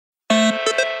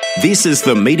This is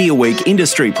the Media Week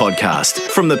Industry Podcast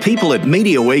from the people at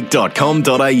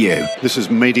MediaWeek.com.au. This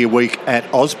is Media Week at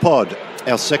AusPod,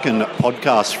 our second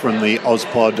podcast from the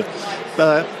AusPod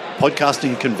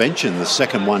podcasting convention, the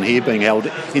second one here being held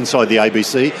inside the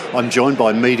ABC. I'm joined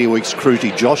by Media Week's Crudy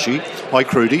Joshi. Hi,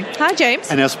 Crudy. Hi, James.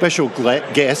 And our special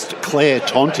guest, Claire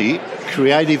Tonti,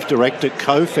 Creative Director,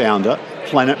 Co-founder,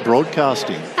 Planet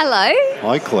Broadcasting. Hello.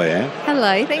 Hi, Claire.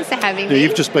 Hello, thanks for having me.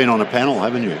 You've just been on a panel,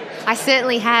 haven't you? I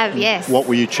certainly have, yes. What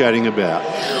were you chatting about?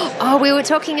 Oh, we were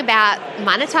talking about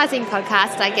monetizing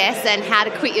podcasts, I guess, and how to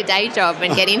quit your day job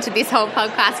and get into this whole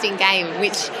podcasting game,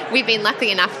 which we've been lucky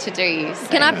enough to do. So.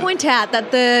 Can I point out that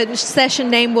the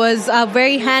session name was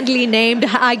very handily named,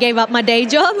 I Gave Up My Day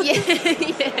Job? Yeah,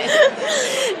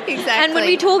 exactly. And when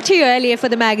we talked to you earlier for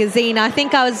the magazine, I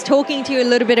think I was talking to you a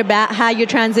little bit about how you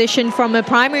transitioned from a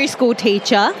primary school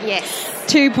teacher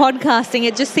to podcasting.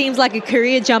 It just seems like a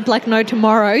career jump like no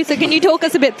tomorrow. So can you talk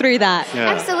us a bit through that? Yeah.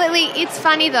 Absolutely. It's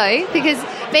funny though, because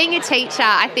being a teacher,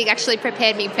 I think actually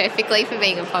prepared me perfectly for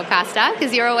being a podcaster,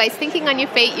 because you're always thinking on your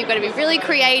feet, you've got to be really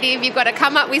creative, you've got to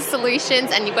come up with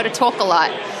solutions, and you've got to talk a lot.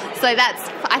 So that's,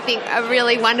 I think, a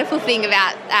really wonderful thing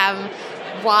about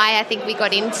why I think we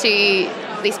got into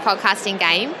this podcasting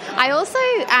game. I also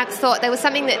thought there was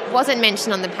something that wasn't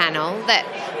mentioned on the panel, that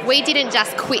we didn't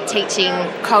just quit teaching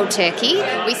cold turkey.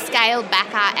 We scaled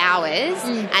back our hours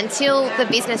until the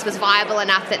business was viable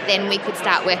enough that then we could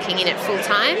start working in it full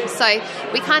time. So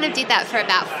we kind of did that for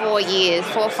about 4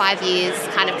 or 5 years,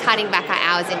 kind of cutting back our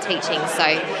hours in teaching. So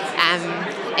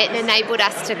it enabled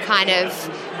us to kind of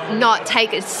not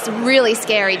take a really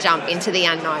scary jump into the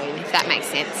unknown, if that makes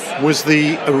sense. Was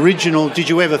the original, did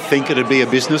you ever think it'd be a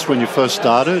business when you first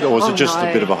started, or was it just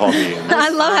a bit of a hobby? I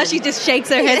love how she just shakes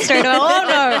her head straight away.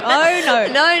 Oh no.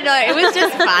 No, it was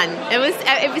just fun.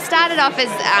 It started off as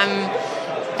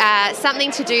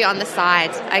something to do on the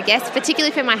side, I guess,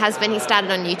 particularly for my husband. He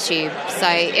started on YouTube. So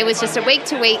it was just a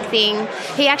week-to-week thing.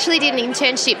 He actually did an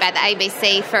internship at the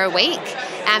ABC for a week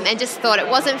and just thought it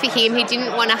wasn't for him. He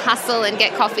didn't want to hustle and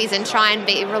get coffees and try and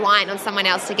be reliant on someone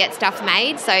else to get stuff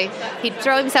made. So he'd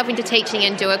throw himself into teaching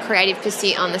and do a creative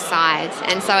pursuit on the side.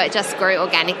 And so it just grew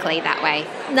organically that way.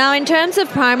 Now, in terms of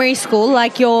primary school,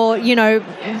 like your,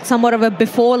 somewhat of a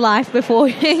before life before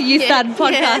you started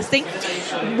podcasting,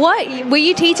 what were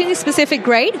you teaching a specific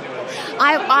grade?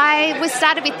 I was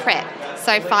started with prep,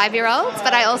 so 5-year-olds,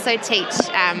 but I also teach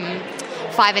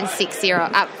 5 and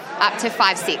 6-year-olds, up to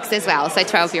 5, 6 as well, so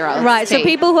 12-year-olds. Right, too. so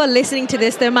people who are listening to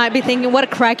this, they might be thinking, what a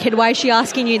crackhead, why is she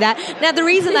asking you that? Now, the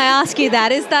reason I ask you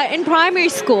that is that in primary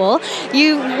school,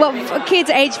 kids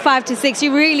aged 5 to 6,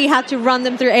 you really have to run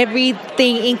them through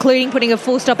everything, including putting a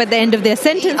full stop at the end of their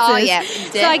sentences. Oh, yeah,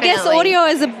 definitely. So I guess audio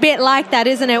is a bit like that,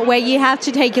 isn't it, where you have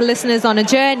to take your listeners on a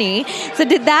journey. So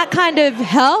did that kind of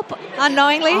help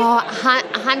unknowingly? Oh,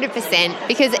 100%,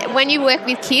 because when you work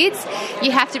with kids,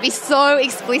 you have to be so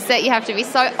explicit, you have to be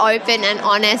so open and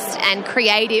honest and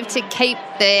creative to keep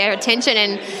their attention,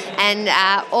 and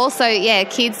also,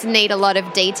 kids need a lot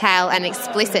of detail and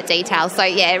explicit detail. So,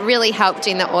 it really helped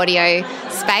in the audio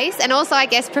space. And also, I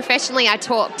guess, professionally, I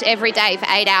talked every day for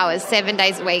 8 hours, 7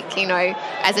 days a week,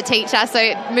 as a teacher.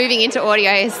 So moving into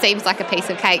audio seems like a piece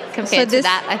of cake compared to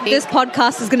that, I think. This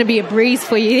podcast is going to be a breeze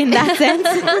for you in that sense.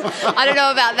 I don't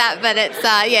know about that, but it's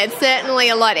certainly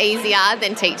a lot easier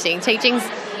than teaching. Teaching's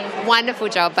wonderful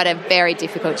job, but a very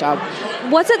difficult job.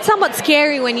 Was it somewhat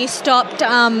scary when you stopped,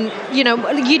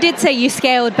 you did say you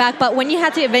scaled back, but when you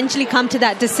had to eventually come to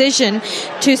that decision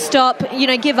to stop,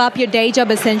 give up your day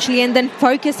job essentially and then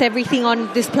focus everything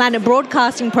on this Planet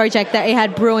Broadcasting project that you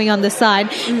had brewing on the side,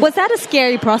 was that a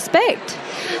scary prospect?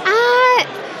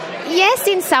 Yes,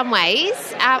 in some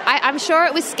ways. I'm sure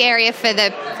it was scarier for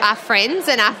our friends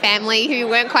and our family who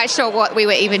weren't quite sure what we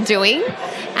were even doing.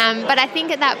 But I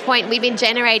think at that point we've been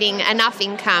generating enough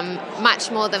income, much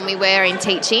more than we were in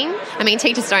teaching. I mean,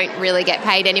 teachers don't really get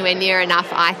paid anywhere near enough,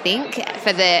 I think,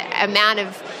 for the amount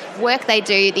of work they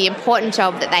do, the important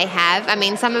job that they have. I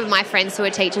mean, some of my friends who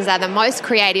are teachers are the most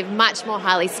creative, much more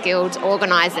highly skilled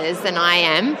organisers than I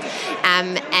am,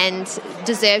 and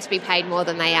deserve to be paid more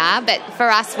than they are. But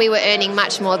for us, we were earning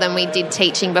much more than we did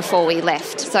teaching before we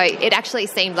left. So it actually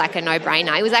seemed like a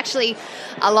no-brainer. It was actually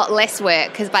a lot less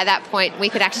work, because by that point we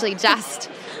could actually just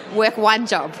work one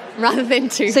job rather than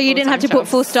two. So you didn't have to put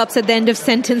full stops at the end of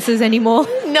sentences anymore?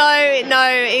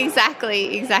 No,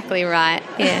 exactly right.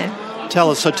 Yeah. Tell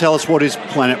us, what is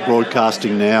Planet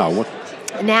Broadcasting now?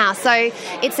 now. So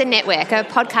it's a network, a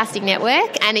podcasting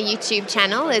network, and a YouTube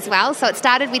channel as well. So it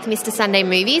started with Mr. Sunday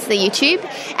Movies, the YouTube,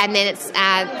 and then it's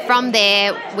from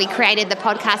there we created the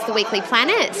podcast The Weekly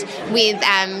Planet with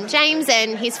James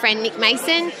and his friend Nick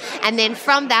Mason, and then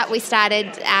from that we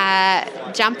started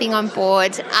jumping on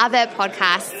board other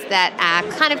podcasts that are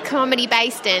kind of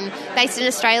comedy-based and based in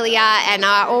Australia and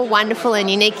are all wonderful and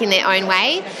unique in their own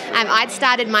way. I'd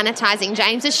started monetising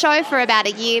James's show for about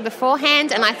a year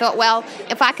beforehand, and I thought, well,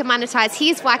 if I could monetise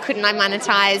his, why couldn't I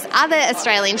monetise other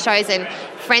Australian shows and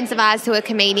friends of ours who are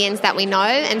comedians that we know?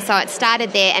 And so it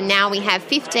started there, and now we have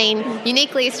 15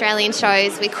 uniquely Australian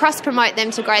shows. We cross-promote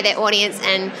them to grow their audience,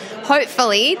 and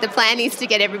hopefully the plan is to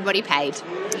get everybody paid.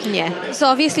 Yeah. So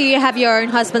obviously you have your own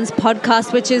husband's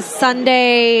podcast, which is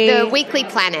Sunday... The Weekly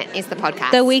Planet is the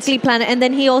podcast. The Weekly Planet. And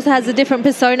then he also has a different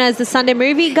persona as the Sunday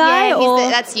Movie guy? Yeah,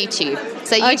 that's YouTube.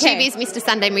 So YouTube is Mr.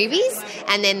 Sunday Movies,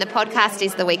 and then the podcast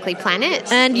is The Weekly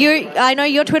Planet. And I know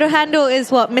your Twitter handle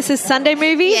is what, Mrs. Sunday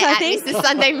Movies, I think? Mrs.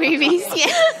 Sunday Movies, yeah.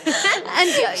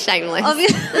 And shameless.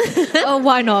 Oh,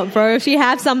 why not, bro? If you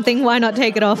have something, why not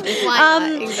take it off? Why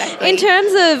not? Exactly. In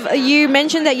terms of, you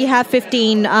mentioned that you have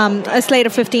 15, a slate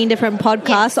of 15 different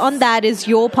podcasts. Yes. On that is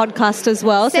your podcast as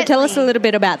well. Certainly. So tell us a little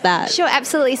bit about that. Sure,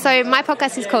 absolutely. So my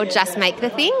podcast is called Just Make the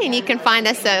Thing, and you can find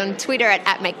us on Twitter at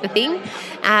 @MakeTheThing.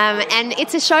 And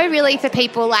it's a show really for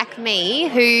people like me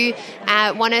who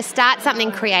want to start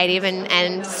something creative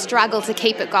and struggle to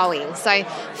keep it going. So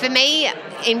for me,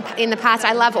 in the past,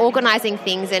 I love organising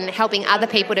things and helping other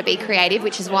people to be creative,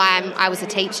 which is why I was a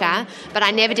teacher, but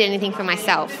I never did anything for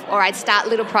myself. Or I'd start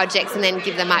little projects and then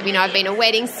give them up. You know, I've been a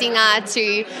wedding singer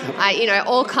to,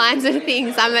 all kinds of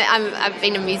things. I've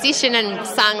been a musician and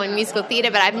sung in musical theatre,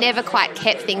 but I've never quite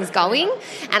kept things going.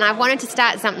 And I wanted to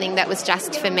start something that was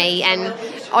just for me. And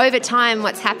over time,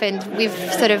 what's happened, we've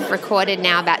sort of recorded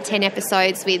now about 10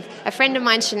 episodes with a friend of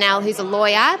mine, Chanel, who's a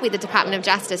lawyer with the Department of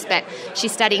Justice, but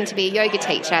she's studying to be a yoga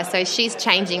teacher. So she's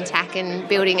changing tack and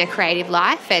building a creative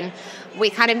life, and we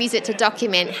kind of use it to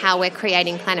document how we're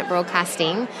creating Planet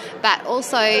Broadcasting. But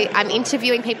also I'm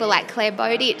interviewing people like Claire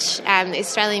Bowditch,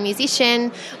 Australian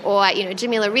musician, or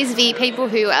Jamila Rizvi, people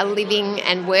who are living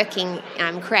and working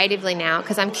creatively now,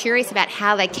 because I'm curious about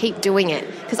how they keep doing it,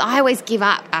 because I always give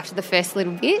up after the first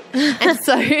little bit. And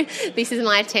so this is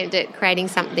my attempt at creating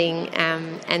something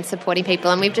and supporting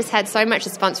people. And we've just had so much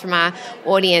response from our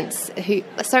audience, who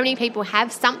so many people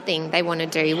have something they want to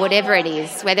do, whatever it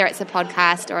is, whether it's a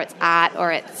podcast or it's art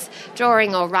or it's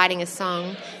drawing or writing a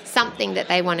song, something that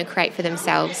they want to create for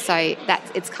themselves. So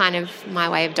it's kind of my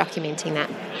way of documenting that.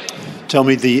 Tell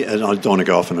me, and I don't want to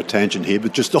go off on a tangent here,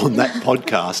 but just on that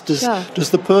podcast,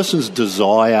 does the person's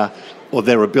desire or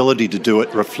their ability to do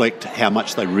it reflect how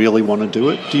much they really want to do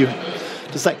it?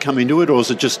 Does that come into it, or is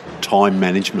it just time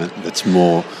management that's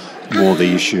more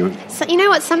the issue? So you know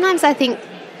what? Sometimes I think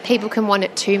people can want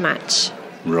it too much.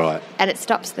 Right. And it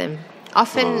stops them.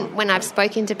 Often when I've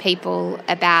spoken to people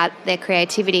about their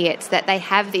creativity, it's that they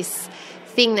have this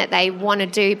thing that they want to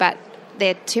do, but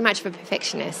they're too much of a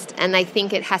perfectionist and they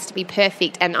think it has to be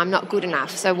perfect and I'm not good enough,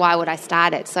 so why would I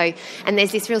start it? So, and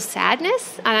there's this real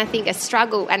sadness and I think a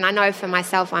struggle, and I know for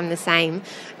myself I'm the same.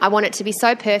 I want it to be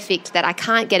so perfect that I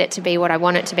can't get it to be what I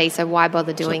want it to be, so why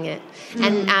bother doing it?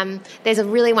 And there's a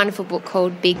really wonderful book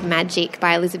called Big Magic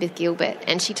by Elizabeth Gilbert,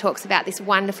 and she talks about this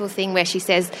wonderful thing where she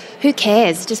says, who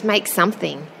cares, just make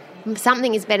something.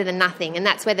 Something is better than nothing, and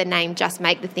that's where the name Just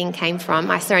Make the Thing came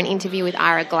from. I saw an interview with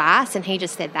Ira Glass and he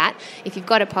just said that. If you've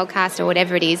got a podcast or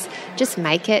whatever it is, just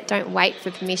make it. Don't wait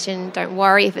for permission. Don't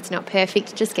worry if it's not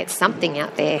perfect. Just get something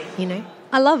out there,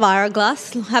 I love Ira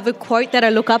Glass. I have a quote that I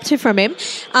look up to from him.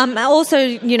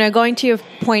 Also, going to your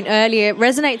point earlier, it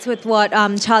resonates with what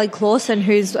Charlie Clausen,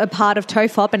 who's a part of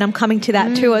TOEFOP, and I'm coming to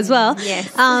that too as well,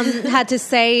 had to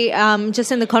say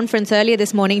just in the conference earlier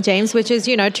this morning, James, which is,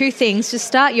 two things. Just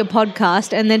start your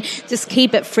podcast and then just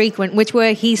keep it frequent, which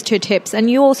were his 2 tips.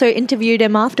 And you also interviewed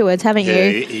him afterwards, haven't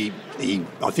you?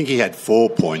 I think he had 4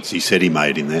 points he said he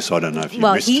made in there, so I don't know if you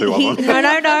missed 2 of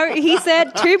them. No. He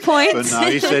said 2 points. But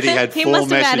no, he said he had 4 messages. He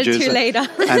must have added 2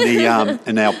 later.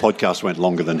 And our podcast went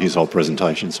longer than his whole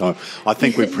presentation, so I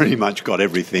think we pretty much got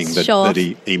everything that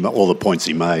he all the points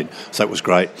he made. So it was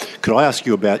great. Could I ask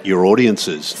you about your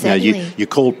audiences? Certainly. Now, you're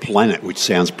called Planet, which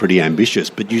sounds pretty ambitious,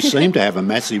 but you seem to have a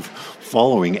massive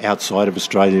following outside of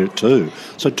Australia too.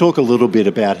 So talk a little bit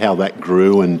about how that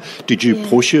grew, and did you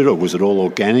push it, or was it all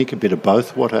organic, a bit of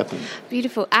both? What happened?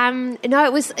 Beautiful.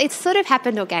 No, it sort of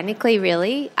happened organically,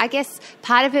 really. I guess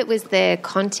part of it was the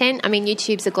content. I mean,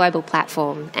 YouTube's a global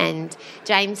platform, and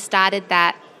James started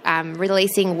that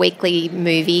releasing weekly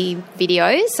movie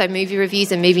videos, so movie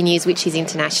reviews and movie news, which is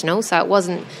international. So it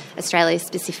wasn't Australia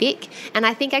specific. And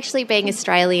I think actually being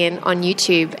Australian on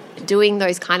YouTube, doing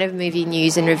those kind of movie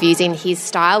news and reviews in his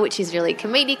style, which is really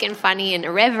comedic and funny and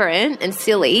irreverent and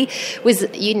silly, was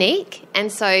unique.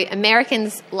 And so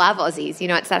Americans love Aussies. You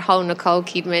know, it's that whole Nicole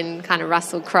Kidman kind of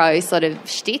Russell Crowe sort of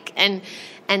shtick.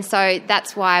 And so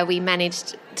that's why we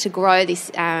managed to grow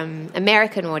this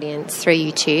American audience through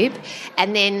YouTube.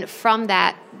 And then from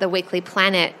that, the Weekly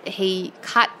Planet, he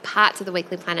cut parts of the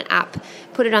Weekly Planet up,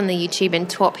 put it on the YouTube and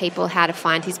taught people how to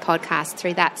find his podcast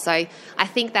through that. So I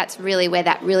think that's really where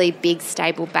that really big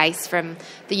stable base from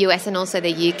the US and also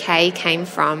the UK came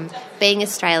from, being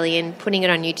Australian, putting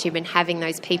it on YouTube and having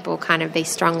those people kind of be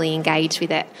strongly engaged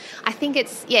with it. I think it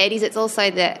is. It's also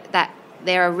that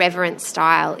their irreverent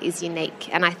style is unique,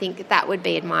 and I think that would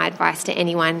be my advice to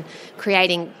anyone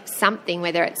creating something,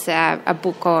 whether it's a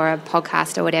book or a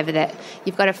podcast or whatever, that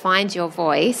you've got to find your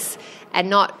voice and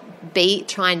not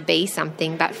try and be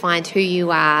something, but find who you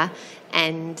are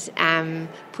and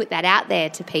put that out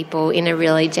there to people in a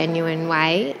really genuine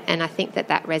way. And I think that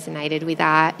resonated with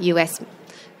our US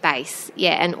base,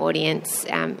 and audience.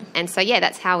 And so,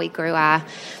 that's how we grew our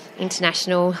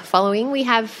international following. We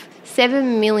have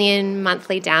 7 million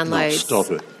monthly downloads. No,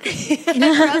 stop it.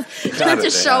 to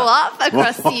show up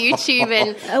across the YouTube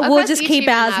and we'll just keep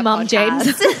ours, Mum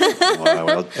James.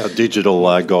 Wow, our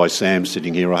digital guy Sam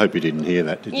sitting here. I hope you didn't hear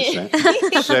that. Did you,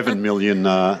 Sam? 7 million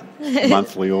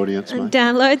monthly audience, mate.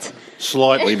 Downloads.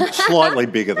 Slightly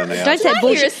bigger than ours. Don't say You're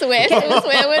bullshit. a swear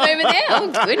word over there.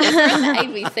 Oh goodness, we're on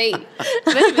the ABC.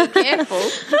 Better be careful.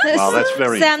 Wow, that's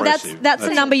very Sam, impressive. that's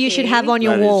the number you should have on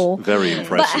your That is wall. very But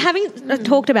impressive. having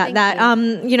talked about that,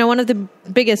 one of the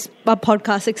biggest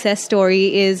podcast success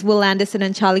story is Will Anderson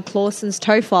and Charlie Clausen's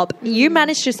Tofop. You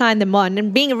managed to sign them on,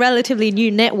 and being a relatively new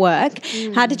network,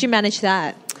 how did you manage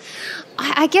that?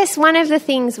 I guess one of the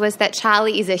things was that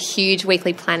Charlie is a huge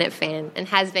Weekly Planet fan and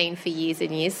has been for years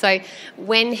and years. So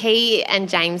when he and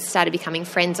James started becoming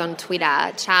friends on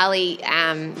Twitter, Charlie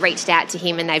reached out to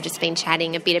him and they've just been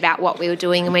chatting a bit about what we were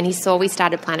doing. And when he saw we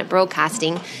started Planet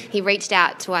Broadcasting, he reached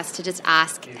out to us to just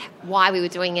ask why we were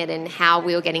doing it and how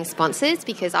we were getting sponsors,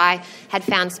 because I had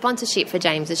found sponsorship for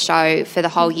James's show for the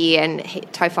whole year and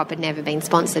Tofop had never been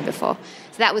sponsored before.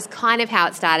 So that was kind of how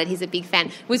it started. He's a big fan.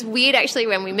 It was weird actually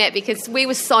when we met because we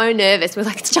were so nervous. We were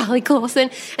like, it's Charlie Clausen.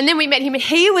 And then we met him and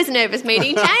he was nervous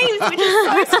meeting James, which is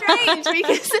so strange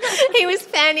because he was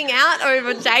fanning out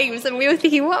over James and we were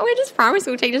thinking, what, we're just primary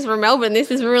school teachers from Melbourne.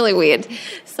 This is really weird.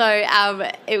 So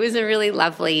it was a really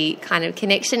lovely kind of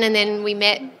connection. And then we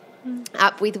met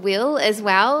up with Will as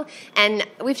well, and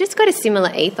we've just got a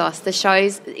similar ethos. The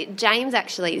shows, James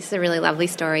actually, this is a really lovely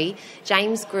story.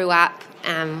 James grew up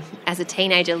as a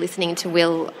teenager listening to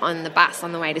Will on the bus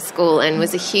on the way to school and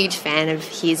was a huge fan of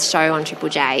his show on Triple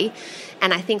J,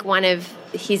 and I think one of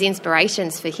his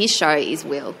inspirations for his show is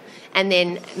Will. And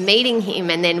then meeting him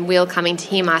and then Will coming to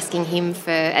him asking him for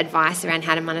advice around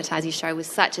how to monetize his show was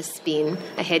such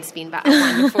a head spin, but a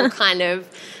wonderful kind of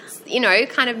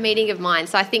meeting of mine.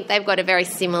 So I think they've got a very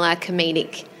similar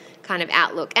comedic kind of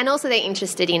outlook. And also they're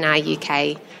interested in our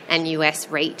UK and US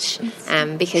reach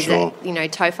because, Sure.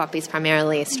 Tofop is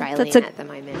primarily Australian at the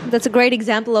moment. That's a great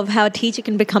example of how a teacher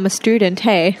can become a student,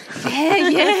 hey?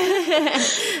 Yeah.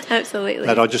 Absolutely.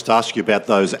 And I just ask you about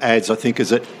those ads. I think,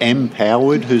 is it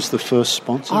Empowered who's the first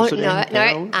sponsor? Oh, Is it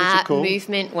Empowered? What's it called?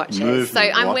 Movement Watches. Movement So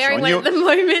I'm Watch. wearing one at the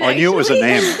moment. I knew it was an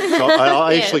M. So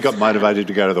I Yes. actually got motivated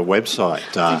to go to the website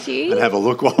Did you? and have a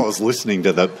look while I was listening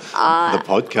to the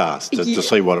podcast to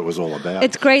see what it was all about.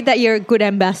 It's great that you're a good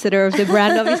ambassador of the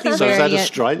brand, obviously. So is that wearing it.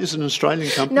 Australian? Is it an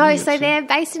Australian company? No, so they're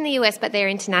based in the US, but they're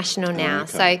international now.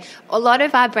 okay. So a lot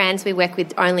of our brands we work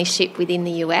with only ship within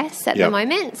the US at the Yep.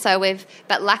 moment.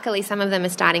 But luckily some of them are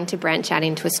starting to branch out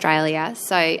into Australia.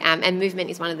 So and Movement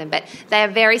is one of them. But they are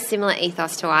very similar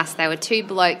ethos to us. They were two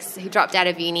blokes who dropped out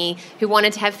of uni who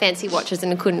wanted to have fancy watches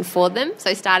and couldn't afford them,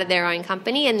 so started their own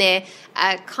company. And they're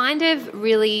kind of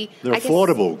really They're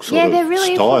affordable sort of they're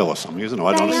really style or something, isn't it?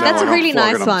 I don't They understand are. That's why a really I'm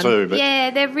flogging nice them one. Too, but, yeah,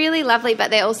 they're really lovely,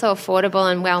 but they're also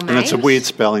affordable and well made. and it's a weird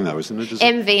spelling though, isn't it? Is it?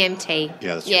 MVMT.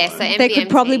 Yeah, that's yeah. right. So They could MVMT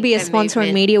probably be a for sponsor on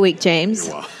Movement. Media Week, James.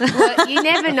 Well, you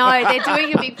never know. They're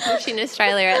doing a big push in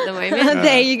Australia at the moment.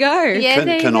 There you go. Yeah,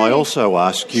 there you Can go. I also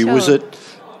ask you, Sure. was it,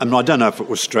 I don't know if it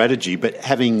was strategy, but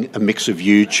having a mix of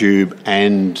YouTube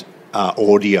and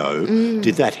audio,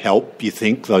 did that help, you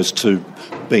think, those two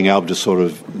being able to sort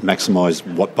of maximise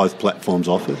what both platforms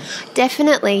offered?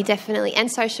 Definitely.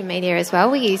 And social media as well.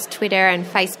 We use Twitter and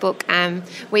Facebook.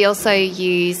 We also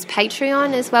use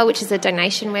Patreon as well, which is a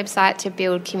donation website to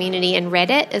build community, and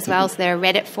Reddit as well. So there are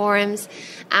Reddit forums.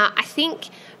 I think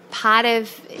part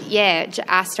of,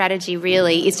 our strategy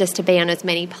really is just to be on as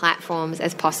many platforms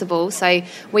as possible. So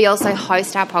we also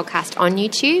host our podcast on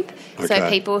YouTube. Okay. So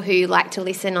people who like to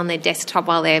listen on their desktop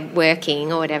while they're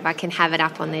working or whatever can have it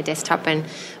up on their desktop. And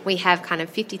we have kind of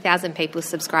 50,000 people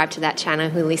subscribe to that channel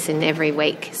who listen every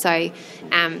week. So,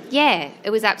 it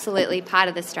was absolutely part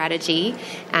of the strategy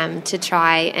to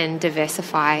try and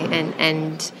diversify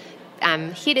and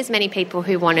hit as many people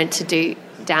who wanted to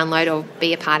download or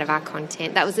be a part of our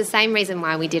content. That was the same reason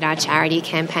why we did our charity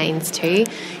campaigns too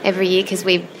every year, because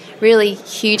we really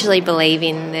hugely believe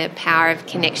in the power of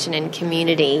connection and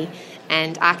community.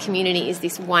 And our community is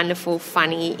this wonderful,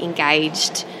 funny,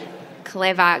 engaged,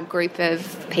 clever group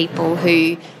of people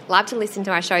who love to listen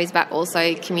to our shows but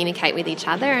also communicate with each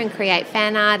other and create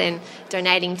fan art, and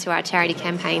donating to our charity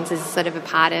campaigns is sort of a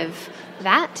part of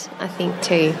that, I think,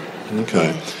 too.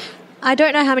 Okay. Yeah. I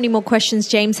don't know how many more questions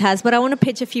James has, but I want to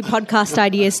pitch a few podcast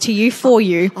ideas to you for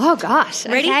you. Oh, gosh.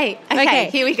 Ready? Okay.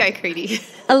 Here we go, Crudy.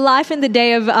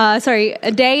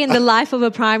 A day in the life of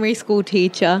a primary school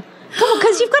teacher. Come on,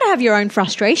 because you've got to have your own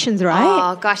frustrations, right?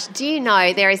 Oh, gosh. Do you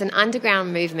know there is an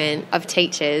underground movement of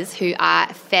teachers who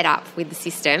are fed up with the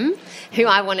system, who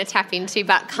I want to tap into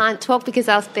but can't talk because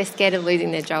they're scared of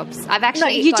losing their jobs? I've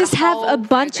actually you got just have a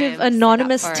bunch of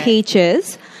anonymous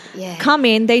teachers come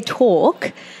in, they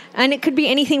talk, and it could be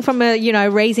anything from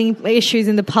raising issues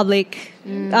in the public,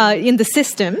 in the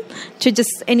system, to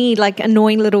just any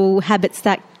annoying little habits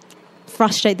that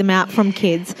frustrate them out from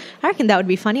kids. I reckon that would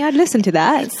be funny. I'd listen to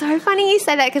that. It's so funny you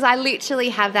say that, because I literally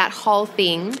have that whole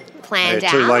thing planned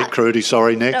out. Too late, Crudy.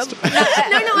 Sorry, next. No,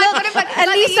 At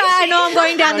least I know I'm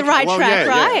going down the right track,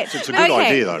 right? It's a good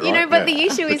idea, though, right? But the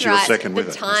issue is, you're right, second the with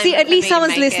it. time. See, at least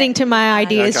someone's listening to my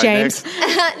ideas, Okay, James.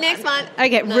 Next one.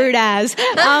 Okay, rude as.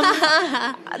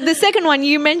 The second one,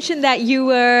 you mentioned that you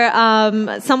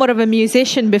were somewhat of a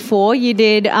musician before. You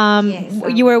did,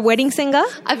 you were a wedding singer?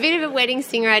 A bit of a wedding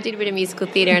singer. I did a bit of musical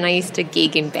theatre, and I used to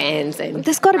gig in bands and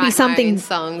There's got to be write my something. own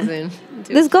songs and.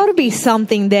 There's got to be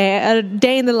something there. A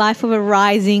day in the life of a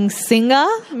rising singer,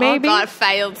 maybe. Oh God,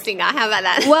 failed singer. How about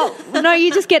that? Well, no,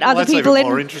 you just get other that's people even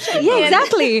in. more interesting, Yeah, though.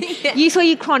 exactly.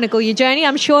 You chronicle your journey.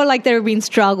 I'm sure there have been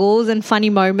struggles and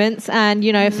funny moments, and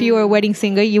if you were a wedding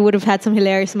singer, you would have had some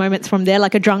hilarious moments from there,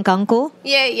 like a drunk uncle.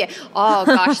 Yeah. Oh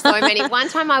gosh, so many. One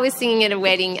time I was singing at a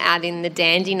wedding out in the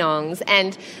Dandenongs,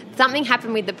 and something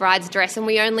happened with the bride's dress, and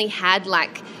we only had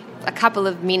a couple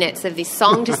of minutes of this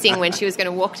song to sing when she was going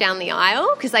to walk down the aisle,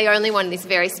 because they only wanted this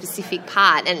very specific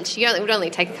part, and it would only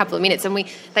take a couple of minutes, and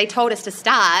they told us to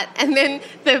start, and then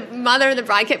the mother and the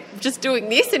bride kept just doing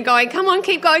this and going, come on,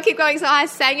 keep going. So I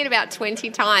sang it about 20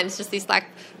 times, just this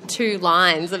 2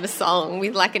 lines of a song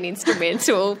with an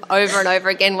instrumental over and over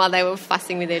again while they were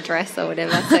fussing with their dress or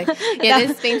whatever. So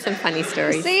there's been some funny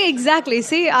stories. See, exactly.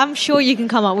 See, I'm sure you can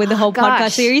come up with the whole podcast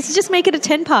gosh. series. Just make it a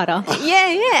 10-parter.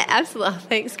 Yeah, absolutely.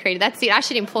 Thanks, Creed. That's it. I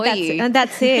should employ you. And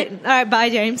that's it. All right, bye,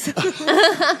 James.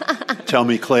 Tell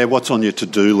me, Claire, what's on your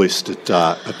to-do list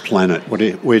at Planet?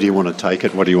 Where do you want to take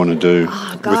it? What do you want to do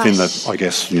within the, I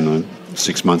guess,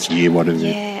 6 months, a year, whatever?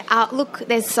 Yeah. Look,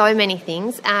 there's so many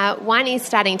things. One is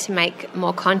starting to make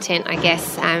more content, I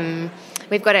guess.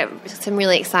 We've got some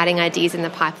really exciting ideas in the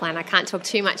pipeline I can't talk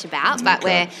too much about, but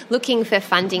we're looking for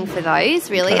funding for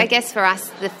those, really. Okay. I guess for us,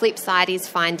 the flip side is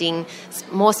finding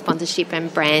more sponsorship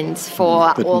and brands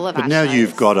for all of our But now shows.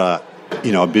 you've got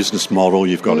a business model,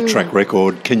 you've got a track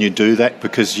record. Can you do that?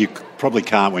 Because you probably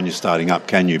can't when you're starting up,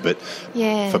 can you? But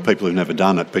for people who've never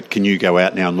done it, but can you go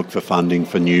out now and look for funding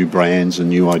for new brands and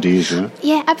new ideas?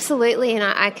 Yeah, absolutely, and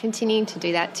I continue to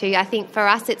do that too. I think for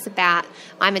us it's about,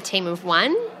 I'm a team of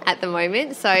one at the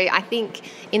moment, so I think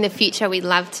in the future we'd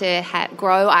love to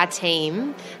grow our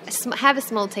team, have a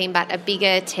small team but a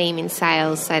bigger team in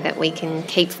sales, so that we can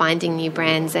keep finding new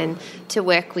brands and to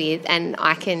work with, and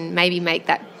I can maybe make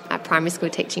that a primary school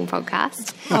teaching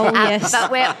podcast. Oh, yes. But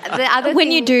the other When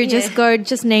thing, you do,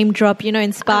 just name drop,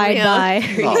 inspired by.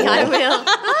 I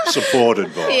will.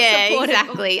 Supported by. Yeah,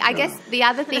 exactly. I guess the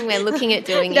other thing we're looking at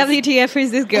doing is... WTF,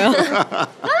 who's this girl?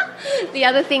 The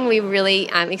other thing we're really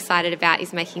excited about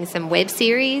is making some web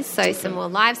series, so some more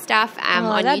live stuff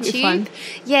on that'd YouTube. be fun.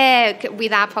 Yeah,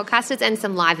 with our podcasters, and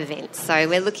some live events. So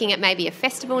we're looking at maybe a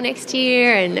festival next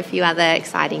year and a few other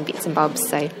exciting bits and bobs.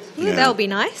 So Yeah, that'll be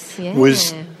nice. yeah.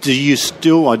 Do you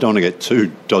still? I don't want to get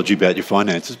too dodgy about your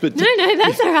finances, but No,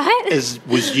 that's all right. is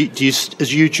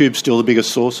YouTube still the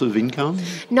biggest source of income?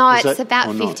 No, Is it's that- about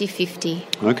or not?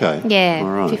 50-50. Okay. Yeah,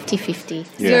 All right. 50-50.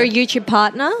 Yeah. You're a YouTube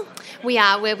partner?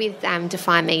 We're with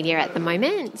Defy Media at the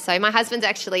moment. So my husband's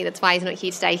actually, that's why he's not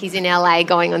here today. He's in LA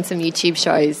going on some YouTube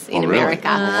shows in America. Oh,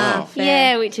 wow.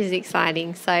 Yeah, which is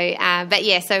exciting. So,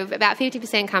 so about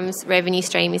 50% comes revenue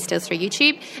stream is still through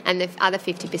YouTube, and the other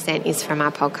 50% is from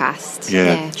our podcast.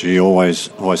 Yeah. Gee, always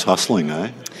hustling,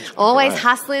 eh? Always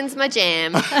hustling's my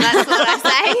jam. That's what I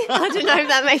say. I don't know if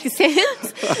that makes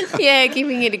sense. Yeah,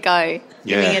 giving it a go.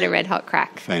 Giving it a red hot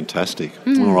crack. Fantastic.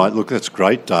 All right, look, that's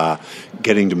great.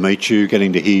 Getting to meet you,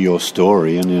 getting to hear your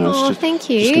story, and thank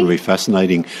you. It's going to be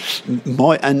fascinating.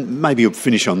 And maybe you'll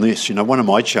finish on this. One of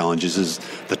my challenges is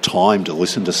the time to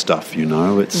listen to stuff.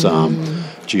 It's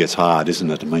it's hard,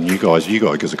 isn't it? I mean, you guys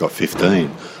have got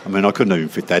 15. I mean, I couldn't even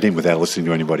fit that in without listening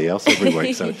to anybody else every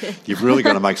week. So you've really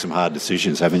got to make some hard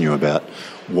decisions, haven't you, about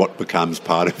what becomes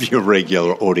part of your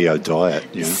regular audio diet?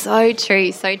 So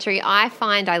true, so true. I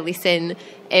find I listen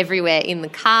everywhere, in the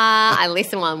car, I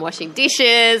listen while I'm washing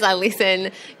dishes, I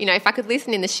listen, if I could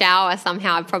listen in the shower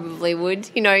somehow I probably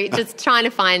would, just trying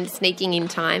to sneaking in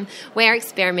time. We're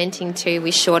experimenting too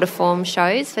with shorter form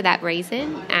shows for that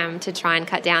reason, to try and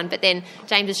cut down, but then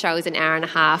James's show is an hour and a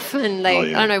half, and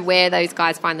I don't know where those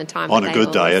guys find the time. On a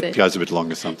good day it goes a bit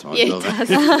longer sometimes. Yeah, it does.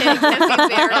 It can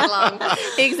be very long.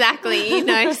 Exactly,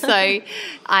 so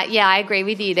I agree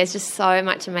with you. There's just so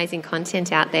much amazing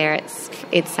content out there. It's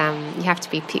you have to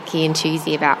be picky and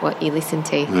choosy about what you listen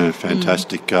to. Yeah,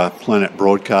 fantastic. Planet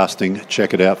Broadcasting.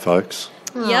 Check it out, folks.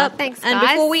 Yep. Thanks, guys. And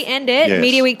before we end it,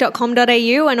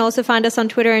 MediaWeek.com.au, and also find us on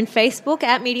Twitter and Facebook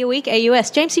at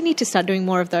MediaWeek.AUS. James, you need to start doing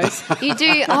more of those. You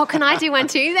do? Oh, can I do one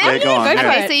too then? Yeah, go on.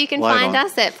 Okay, so you can find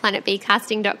us at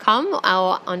planetbcasting.com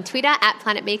or on Twitter at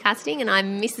planetbcasting, and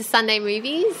I'm Mrs. Sunday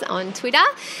Movies on Twitter.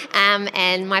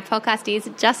 And my podcast is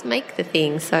Just Make the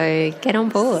Thing, so get on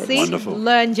board. See? Wonderful.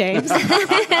 Learn, James.